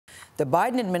The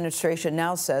Biden administration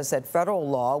now says that federal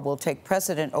law will take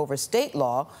precedent over state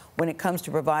law when it comes to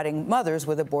providing mothers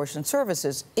with abortion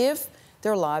services if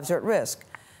their lives are at risk.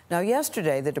 Now,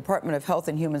 yesterday, the Department of Health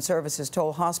and Human Services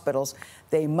told hospitals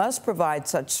they must provide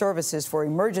such services for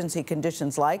emergency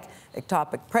conditions like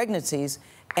ectopic pregnancies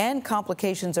and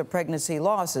complications of pregnancy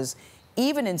losses,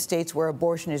 even in states where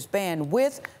abortion is banned,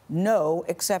 with no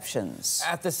exceptions.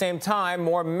 At the same time,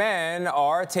 more men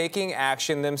are taking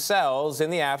action themselves in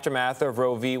the aftermath of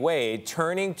Roe v. Wade,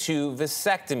 turning to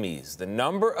vasectomies. The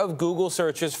number of Google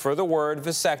searches for the word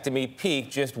vasectomy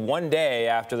peaked just one day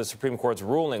after the Supreme Court's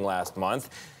ruling last month.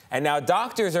 And now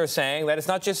doctors are saying that it's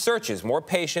not just searches. More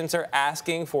patients are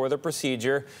asking for the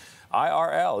procedure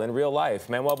IRL, in real life.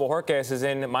 Manuel Bojorquez is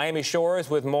in Miami Shores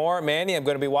with more. Manny, I'm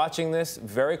going to be watching this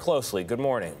very closely. Good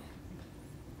morning.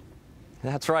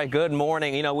 That's right. Good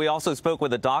morning. You know, we also spoke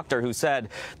with a doctor who said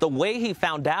the way he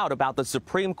found out about the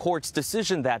Supreme Court's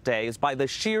decision that day is by the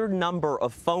sheer number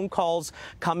of phone calls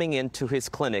coming into his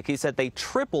clinic. He said they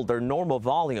tripled their normal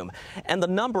volume, and the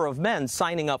number of men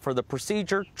signing up for the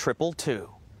procedure tripled too.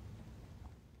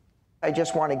 I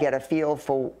just want to get a feel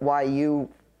for why you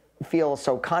feel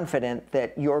so confident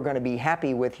that you're going to be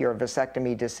happy with your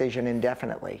vasectomy decision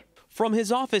indefinitely. From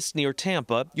his office near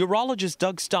Tampa, urologist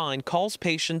Doug Stein calls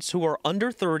patients who are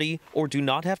under 30 or do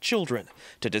not have children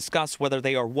to discuss whether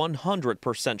they are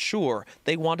 100% sure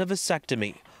they want a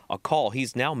vasectomy, a call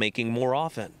he's now making more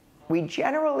often. We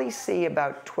generally see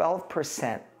about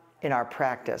 12% in our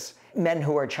practice men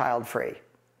who are child-free.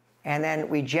 And then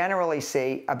we generally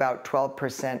see about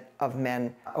 12% of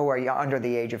men who are under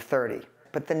the age of 30.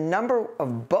 But the number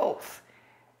of both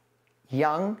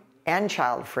young and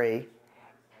child-free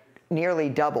nearly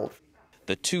doubled.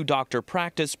 The two-doctor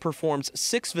practice performs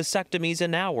 6 vasectomies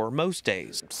an hour most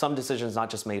days. Some decisions not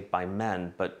just made by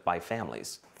men, but by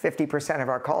families. 50% of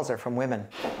our calls are from women.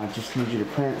 I just need you to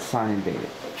print, sign, and date it.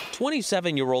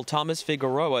 27-year-old Thomas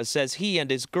Figueroa says he and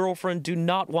his girlfriend do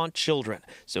not want children,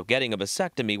 so getting a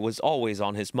vasectomy was always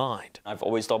on his mind. I've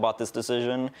always thought about this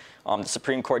decision. The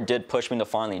Supreme Court did push me to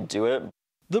finally do it.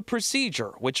 The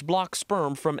procedure, which blocks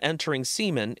sperm from entering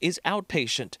semen, is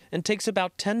outpatient and takes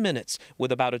about 10 minutes with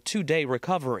about a 2-day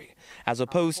recovery, as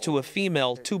opposed to a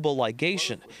female tubal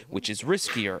ligation, which is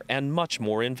riskier and much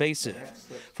more invasive.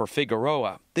 For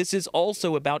Figueroa, this is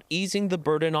also about easing the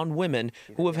burden on women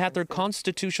who have had their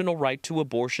constitutional right to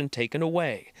abortion taken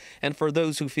away, and for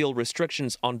those who feel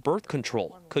restrictions on birth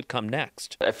control could come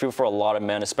next. I feel for a lot of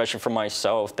men, especially for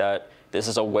myself, that this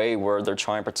is a way where they're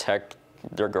trying to protect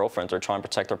their girlfriends, they're trying to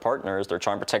protect their partners, they're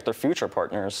trying to protect their future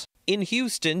partners. In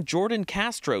Houston, Jordan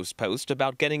Castro's post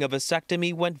about getting a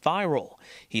vasectomy went viral.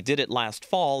 He did it last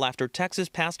fall after Texas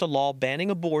passed a law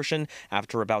banning abortion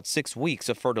after about 6 weeks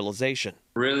of fertilization.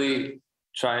 Really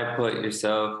try to put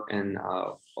yourself in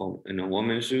a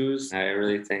woman's shoes. I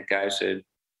really think guys should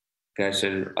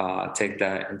take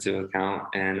that into account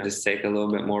and just take a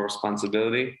little bit more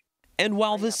responsibility. And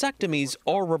while vasectomies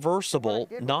are reversible,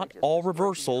 not all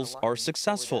reversals are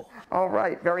successful. All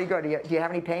right, very good. Do you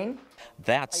have any pain?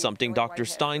 That's something Dr.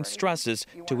 Stein stresses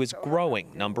to his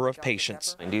growing number of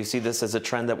patients. Do you see this as a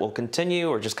trend that will continue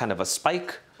or just kind of a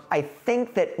spike? I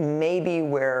think that maybe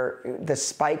where the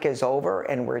spike is over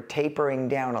and we're tapering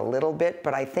down a little bit,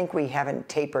 but I think we haven't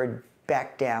tapered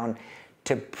back down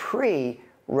to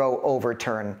pre-Roe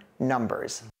overturn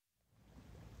numbers.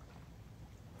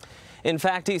 In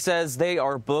fact, he says they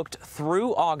are booked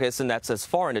through August, and that's as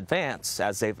far in advance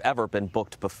as they've ever been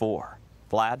booked before.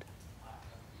 Vlad?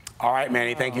 All right,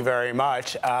 Manny, thank you very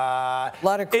much. A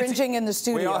lot of cringing in the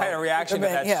studio. We all had a reaction to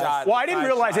that shot. Well, I didn't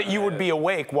realize that you would be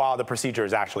awake while the procedure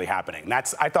is actually happening.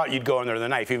 I thought you'd go under the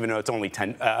knife, even though it's only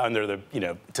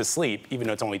to sleep, even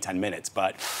though it's only 10 minutes.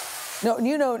 But no,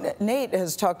 you know, Nate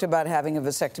has talked about having a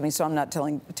vasectomy, so I'm not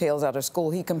telling tales out of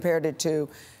school. He compared it to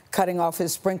cutting off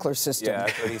his sprinkler system, yeah,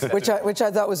 that's what he said. which I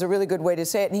thought was a really good way to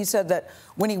say it. And he said that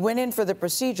when he went in for the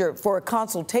procedure for a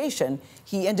consultation,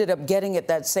 he ended up getting it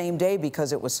that same day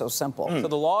because it was so simple. So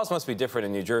the laws must be different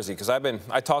in New Jersey, because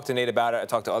I talked to Nate about it, I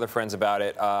talked to other friends about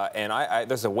it, and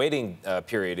there's a waiting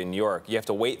period in New York. You have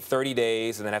to wait 30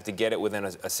 days and then have to get it within a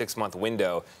 6-month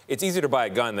window. It's easier to buy a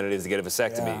gun than it is to get a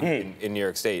vasectomy in New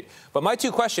York State. But my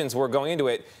two questions were going into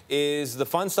it: is the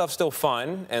fun stuff still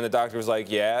fun? And the doctor was like,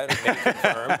 yeah,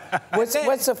 confirmed.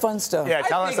 What's the fun stuff? Yeah,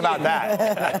 tell us about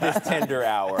that. This tender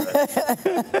hour.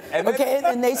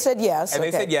 And they said yes. And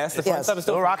they said yes. The fun stuff is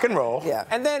still rock and roll. Yeah.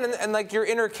 And then, and like your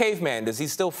inner caveman, does he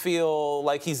still feel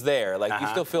like he's there? Like you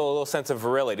still feel a little sense of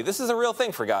virility? This is a real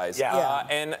thing for guys. Yeah.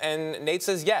 And Nate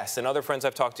says yes, and other friends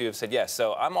I've talked to have said yes.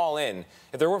 So I'm all in.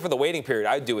 If there weren't for the waiting period,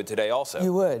 I'd do it today also.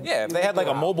 You would? Yeah. If they had like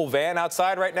a mobile van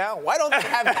outside right now, why don't they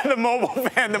have the mobile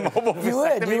van, the mobile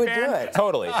vasectomy You would van? do it.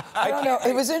 Totally. I don't know.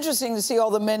 It was interesting to see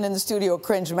all the men in the studio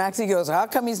cringe. Maxie goes, how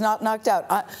come he's not knocked out?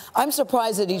 I'm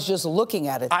surprised that he's just looking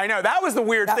at it. I know. That was the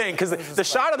weird thing, because the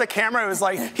shot of the camera was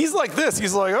like, he's like this.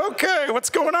 He's like, okay, what's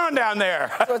going on down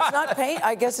there? So it's not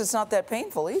I guess it's not that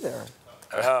painful either.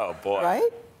 Oh, boy. Right?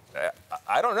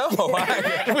 I don't know.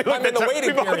 I'm in the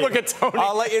waiting period. Look at Tony.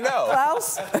 I'll let you know.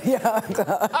 Klaus? Yeah.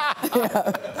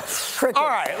 All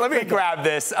right, let me grab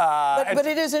this. But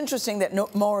it is interesting that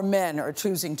more men are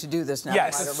choosing to do this now.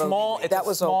 Yes. It's a small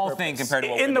thing compared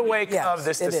to what in the wake of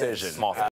this decision. Small thing.